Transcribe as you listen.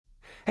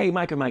Hey,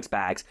 Mike and Mike's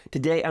Bags.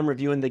 Today I'm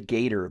reviewing the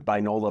Gator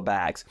by Nola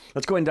bags.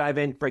 Let's go ahead and dive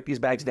in, break these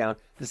bags down.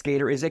 This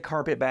Gator is a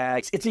carpet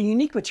bag. It's a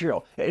unique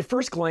material. At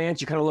first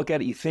glance, you kind of look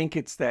at it, you think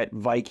it's that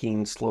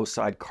Viking slow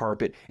side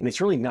carpet, and it's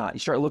really not.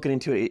 You start looking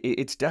into it,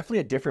 it's definitely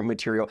a different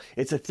material.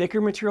 It's a thicker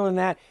material than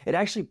that. It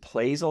actually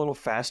plays a little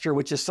faster,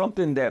 which is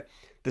something that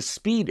the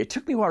speed, it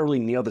took me a while to really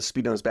nail the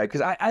speed on this bag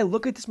because I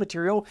look at this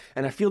material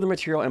and I feel the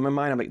material in my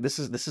mind. I'm like, this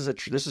is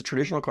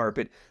traditional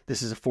carpet.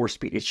 This is a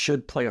 4-speed. It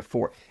should play a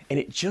 4, and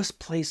it just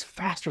plays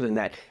faster than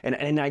that.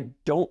 And I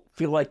don't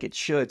feel like it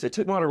should. So it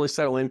took me a while to really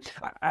settle in.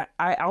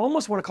 I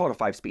almost want to call it a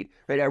 5-speed,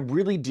 right? I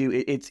really do.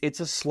 It's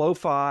a slow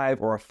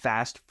 5 or a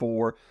fast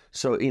 4.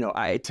 So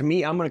to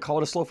me, I'm going to call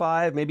it a slow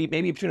 5, maybe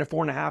between a 4.5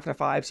 and a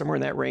 5, somewhere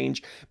in that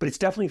range. But it's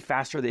definitely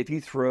faster. That if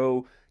you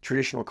throw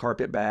traditional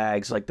carpet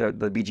bags like the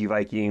BG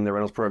Viking, the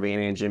Reynolds Pro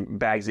Advantage, and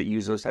bags that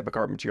use those type of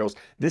carpet materials,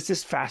 this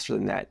is faster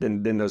than that,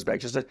 than those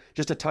bags,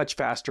 just a touch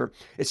faster.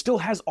 It still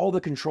has all the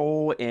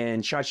control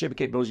and shot shaping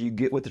capabilities you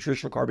get with the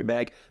traditional carpet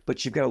bag,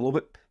 but you've got a little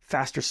bit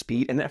faster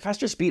speed, and that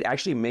faster speed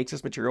actually makes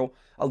this material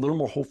a little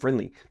more hole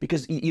friendly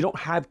because you don't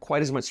have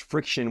quite as much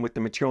friction with the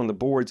material on the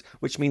boards,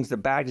 which means the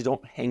bags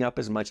don't hang up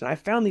as much. And I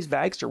found these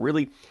bags to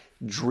really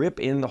drip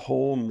in the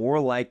hole more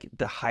like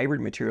the hybrid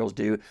materials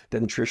do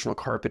than the traditional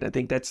carpet. I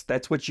think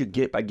that's what you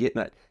get by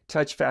getting that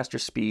touch faster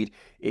speed,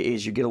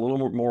 is you get a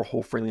little more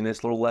hole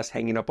friendliness, a little less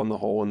hanging up on the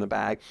hole in the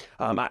bag.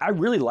 I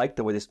really like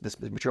the way this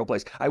material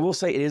plays. I will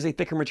say it is a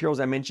thicker material, as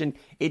I mentioned.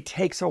 It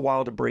takes a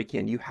while to break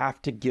in. You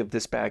have to give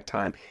this bag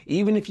time.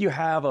 Even if you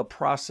have a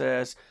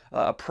process,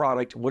 a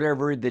product,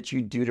 whatever that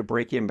you do to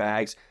break in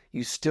bags,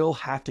 you still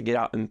have to get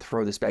out and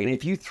throw this bag. And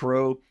if you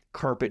throw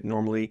carpet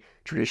normally,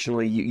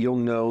 traditionally, you'll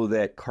know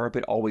that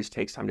carpet always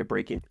takes time to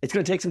break in. It's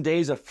going to take some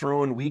days of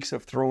throwing, weeks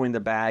of throwing the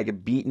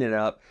bag, beating it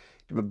up,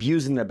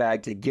 abusing the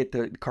bag to get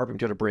the carpet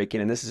material to break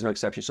in, and this is no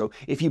exception. So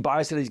if you buy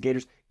a set of these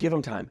Gators, give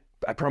them time.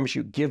 I promise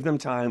you, give them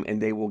time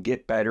and they will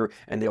get better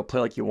and they'll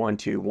play like you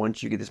want to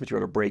once you get this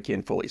material to break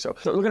in fully. So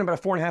looking at about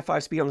a 4.5,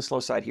 5 speed on the slow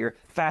side here.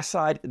 Fast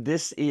side,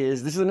 this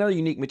is another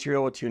unique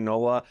material to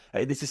Nola.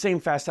 It's the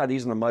same fast side they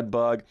use on the Mud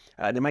Bug.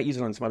 They might use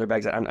it on some other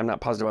bags. I'm not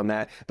positive on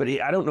that, but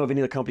I don't know of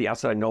any other company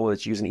outside of Nola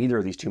that's using either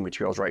of these two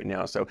materials right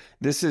now. So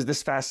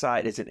this fast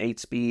side is an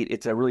 8-speed.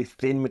 It's a really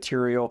thin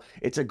material.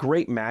 It's a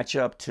great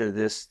matchup to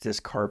this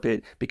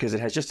carpet because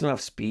it has just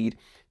enough speed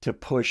to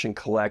push and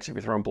collect. So if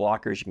you're throwing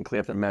blockers, you can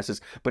clean up the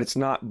messes, but it's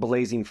not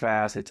blazing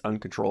fast. It's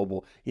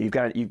uncontrollable. You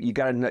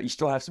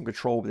still have some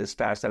control with this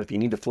fast side. If you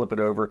need to flip it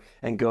over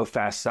and go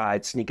fast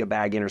side, sneak a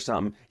bag in or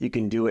something, you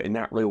can do it and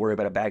not really worry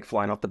about a bag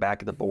flying off the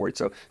back of the board.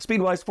 So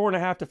speed-wise,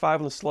 4.5 to 5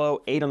 on the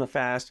slow, 8 on the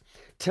fast.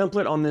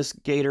 Template on this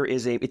Gator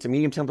it's a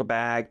medium template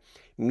bag,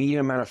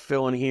 medium amount of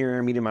fill in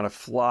here, medium amount of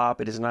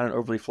flop. It is not an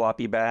overly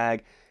floppy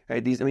bag.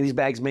 Right, these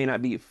bags may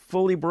not be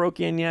fully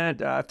broken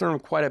yet. I've thrown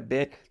them quite a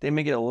bit. They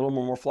may get a little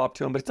more flop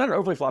to them, but it's not an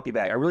overly floppy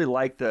bag. I really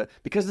like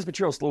because this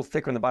material is a little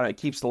thicker on the bottom. It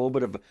keeps a little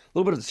bit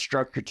of the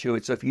structure to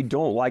it. So if you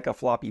don't like a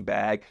floppy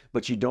bag,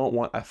 but you don't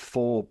want a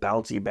full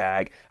bouncy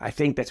bag, I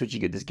think that's what you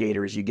get this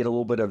Gator is. You get a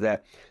little bit of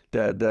that,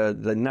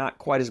 the not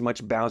quite as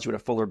much bounce with a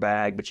fuller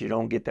bag, but you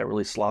don't get that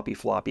really sloppy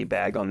floppy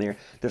bag on there.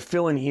 The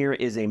fill in here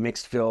is a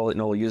mixed fill that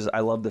Nola uses.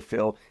 I love the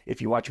fill.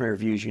 If you watch my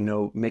reviews, you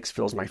know mixed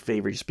fill is my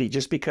favorite.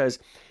 Just because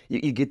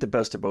you get the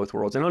best of both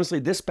worlds. And honestly,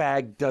 this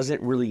bag doesn't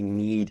really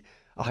need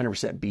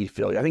 100% bead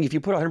fill. I think if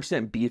you put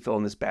 100% bead fill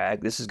in this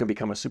bag, this is going to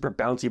become a super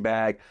bouncy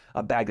bag,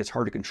 a bag that's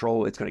hard to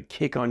control. It's going to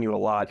kick on you a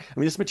lot. I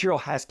mean, this material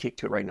has kick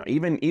to it right now.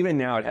 Even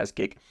now it has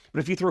kick. But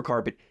if you throw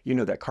carpet, you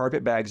know that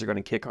carpet bags are going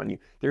to kick on you.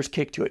 There's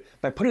kick to it.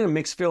 By putting a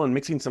mixed fill and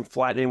mixing some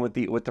flat in with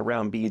the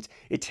round beads,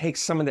 it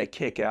takes some of that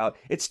kick out.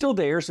 It's still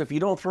there, so if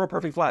you don't throw a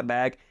perfect flat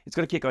bag, it's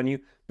going to kick on you.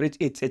 But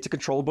it's a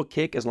controllable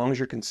kick as long as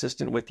you're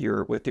consistent with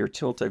your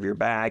tilt of your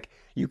bag.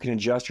 You can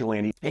adjust your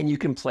landing and you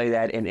can play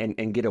that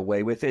and get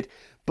away with it.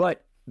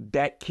 But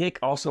that kick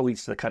also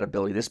leads to the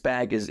cutability. This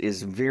bag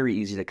is very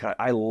easy to cut.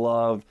 I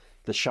love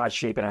the shot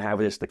shaping I have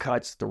with this, the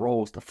cuts, the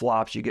rolls, the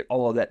flops. You get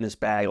all of that in this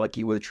bag like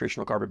you would a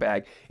traditional carpet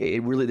bag.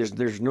 It really,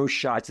 there's no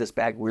shots this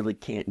bag really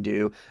can't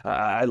do.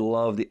 I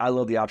love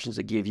the options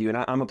it give you,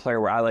 and I'm a player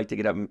where I like to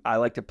get up and I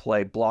like to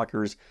play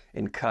blockers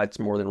and cuts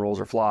more than rolls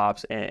or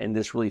flops, and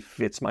this really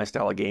fits my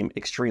style of game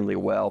extremely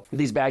well.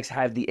 These bags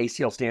have the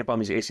ACL stamp on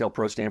these, ACL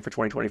Pro stamp for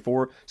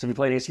 2024. So if you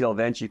play an ACL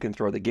events, you can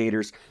throw the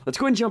Gators. Let's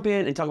go ahead and jump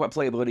in and talk about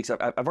playability, because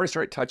I've already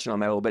started touching on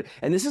that a little bit.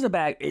 And this is a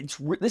bag.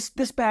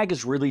 This bag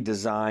is really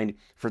designed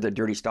for the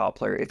dirty style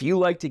player. If you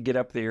like to get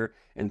up there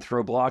and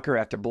throw blocker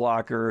after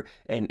blocker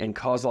and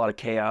cause a lot of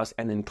chaos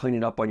and then clean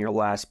it up on your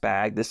last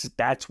bag,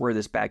 that's where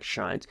this bag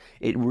shines.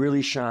 It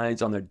really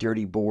shines on the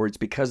dirty boards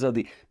because of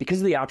the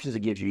options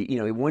it gives you.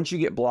 You know, once you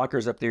get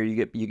blockers up there, you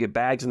get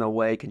bags in the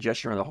way,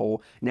 congestion around the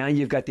hole. Now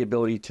you've got the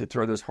ability to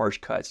throw those harsh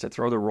cuts, to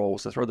throw the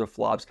rolls, to throw the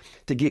flops,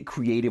 to get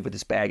creative with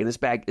this bag. And this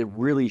bag, it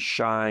really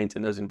shines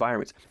in those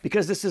environments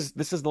because this is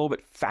a little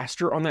bit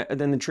faster on that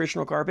than the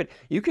traditional carpet.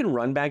 You can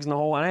run bags in the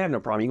hole, and I have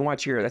no problem. You can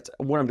watch here. That's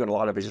what I'm doing a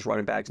lot of, is just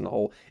running bags in the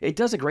hole. It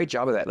does a great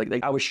job of that.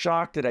 Like I was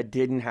shocked that I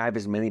didn't have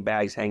as many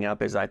bags hang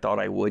up as I thought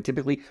I would.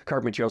 Typically,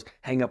 carpet materials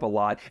hang up a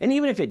lot. And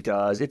even if it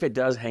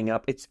does hang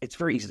up, it's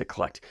very easy to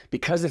collect.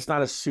 Because it's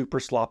not a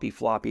super sloppy,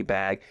 floppy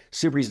bag,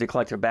 super easy to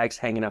collect. If a bag's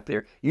hanging up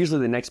there,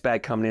 usually the next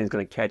bag coming in is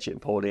going to catch it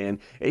and pull it in.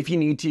 If you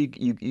need to,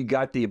 you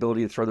got the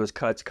ability to throw those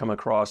cuts, come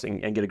across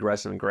and get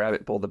aggressive and grab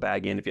it, pull the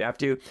bag in if you have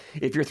to.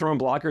 If you're throwing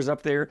blockers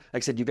up there,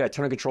 like I said, you've got a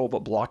ton of control,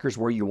 but blockers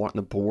where you want on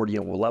the board,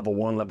 level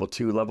 1, level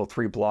 2, level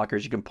 3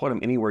 blockers, you can put them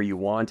anywhere you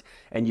want,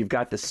 and you've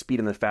got the speed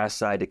on the fast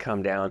side to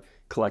come down,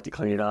 collect it,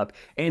 clean it up.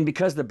 And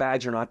because the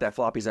bags are not that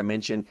floppy, as I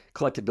mentioned,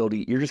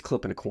 collectability, you're just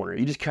clipping a corner.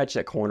 You just catch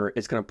that corner,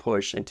 it's going to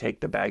push and take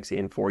the bags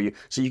in for you.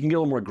 So you can get a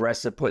little more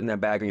aggressive putting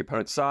that bag on your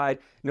opponent's side,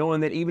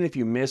 knowing that even if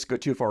you miss, go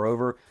too far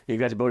over, you've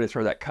got the ability to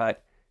throw that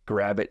cut,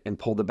 grab it, and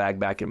pull the bag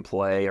back in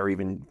play, or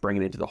even bring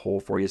it into the hole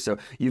for you. So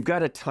you've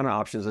got a ton of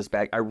options in this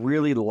bag. I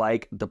really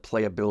like the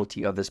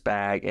playability of this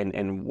bag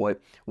and what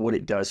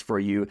it does for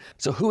you.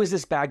 So who is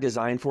this bag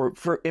designed for?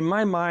 In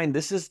my mind,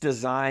 this is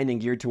designed and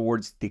geared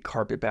towards the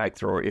carpet bag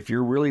thrower. If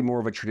you're really more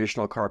of a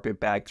traditional carpet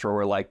bag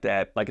thrower like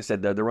that, like I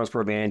said, the Runs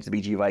Pro Advantage, the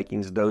BG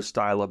Vikings, those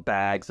style of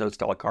bags, those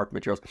style of carpet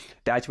materials,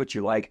 that's what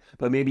you like.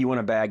 But maybe you want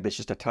a bag that's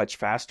just a touch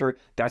faster.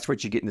 That's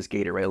what you get in this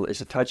Gator, right?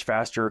 It's a touch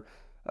faster,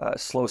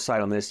 slow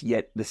side on this,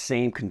 yet the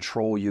same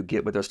control you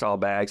get with those style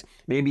bags.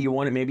 Maybe you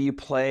want it, maybe you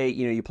play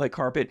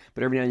carpet,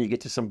 but every now and then you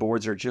get to some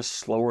boards that are just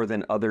slower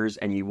than others,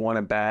 and you want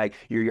a bag,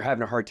 you're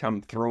having a hard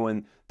time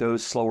throwing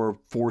those slower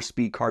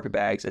 4-speed carpet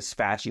bags as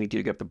fast as you need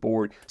to get up the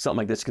board. Something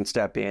like this can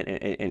step in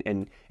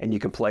and you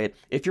can play it.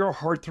 If you're a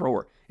hard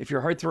thrower, and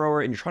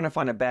you're trying to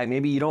find a bag,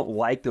 maybe you don't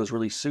like those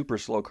really super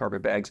slow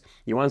carpet bags,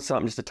 you want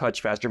something just a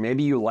touch faster.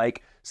 Maybe you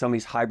like some of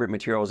these hybrid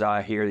materials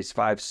out here, these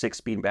 5-6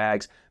 speed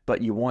bags,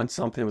 but you want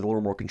something with a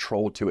little more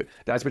control to it.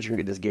 That's what you're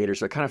gonna get this Gator.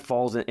 So it kind of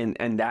falls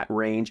in that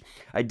range.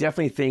 I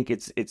definitely think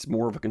it's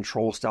more of a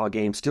control style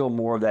game, still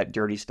more of that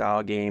dirty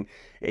style game.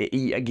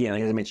 Again,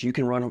 as I mentioned,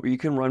 you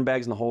can run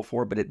bags in the hole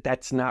for it, but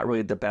that's not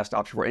really the best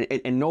option for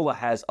it. And Nola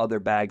has other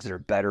bags that are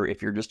better.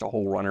 If you're just a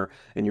hole runner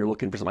and you're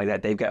looking for something like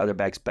that, they've got other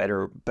bags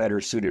better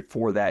suited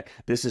for that.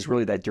 This is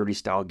really that dirty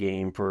style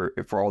game for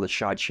all the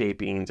shot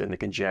shapings and the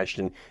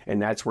congestion,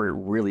 and that's where it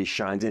really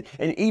shines. And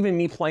even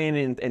me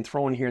playing and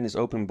throwing here in these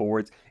open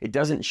boards, it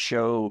doesn't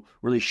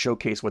really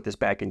showcase what this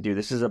bag can do.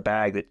 This is a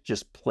bag that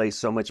just plays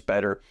so much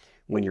better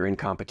when you're in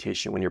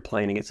competition, when you're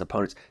playing against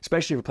opponents,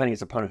 especially if you're playing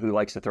against an opponent who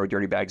likes to throw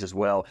dirty bags as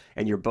well,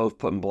 and you're both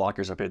putting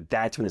blockers up there.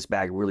 That's when this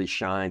bag really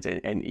shines,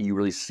 and you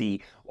really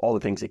see all the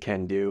things it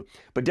can do.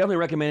 But definitely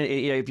recommend it.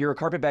 If you're a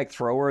carpet bag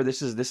thrower,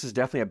 this is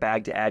definitely a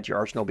bag to add to your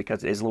arsenal,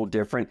 because it is a little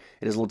different.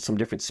 It has some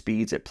different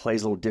speeds. It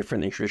plays a little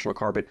different than traditional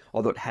carpet,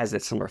 although it has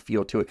that similar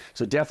feel to it.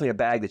 So definitely a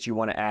bag that you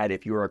want to add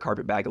if you're a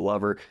carpet bag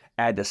lover.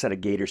 Add the set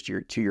of Gators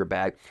to your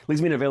bag.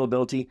 Leads me to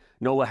availability.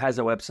 Nola has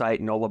a website,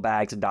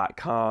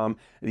 NolaBags.com.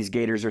 These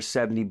Gators are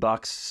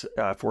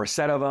 $70 for a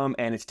set of them,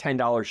 and it's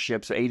 $10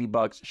 shipped, so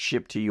 $80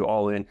 shipped to you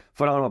all in.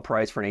 Phenomenal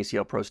price for an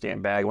ACL Pro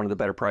Stand bag, one of the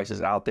better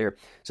prices out there.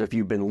 So if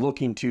you've been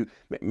looking to,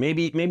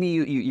 maybe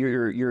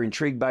you're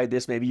intrigued by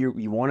this, maybe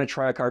you want to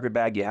try a carpet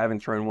bag, you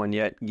haven't thrown one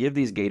yet, give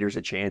these Gators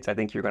a chance. I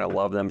think you're going to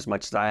love them as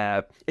much as I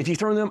have. If you've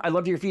thrown them, I'd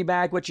love to hear your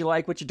feedback, what you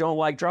like, what you don't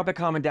like. Drop a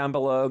comment down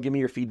below. Give me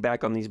your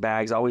feedback on these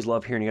bags. I always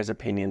love hearing you guys'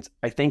 opinions.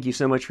 I thank you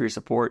so much for your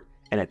support,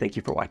 and I thank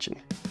you for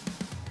watching.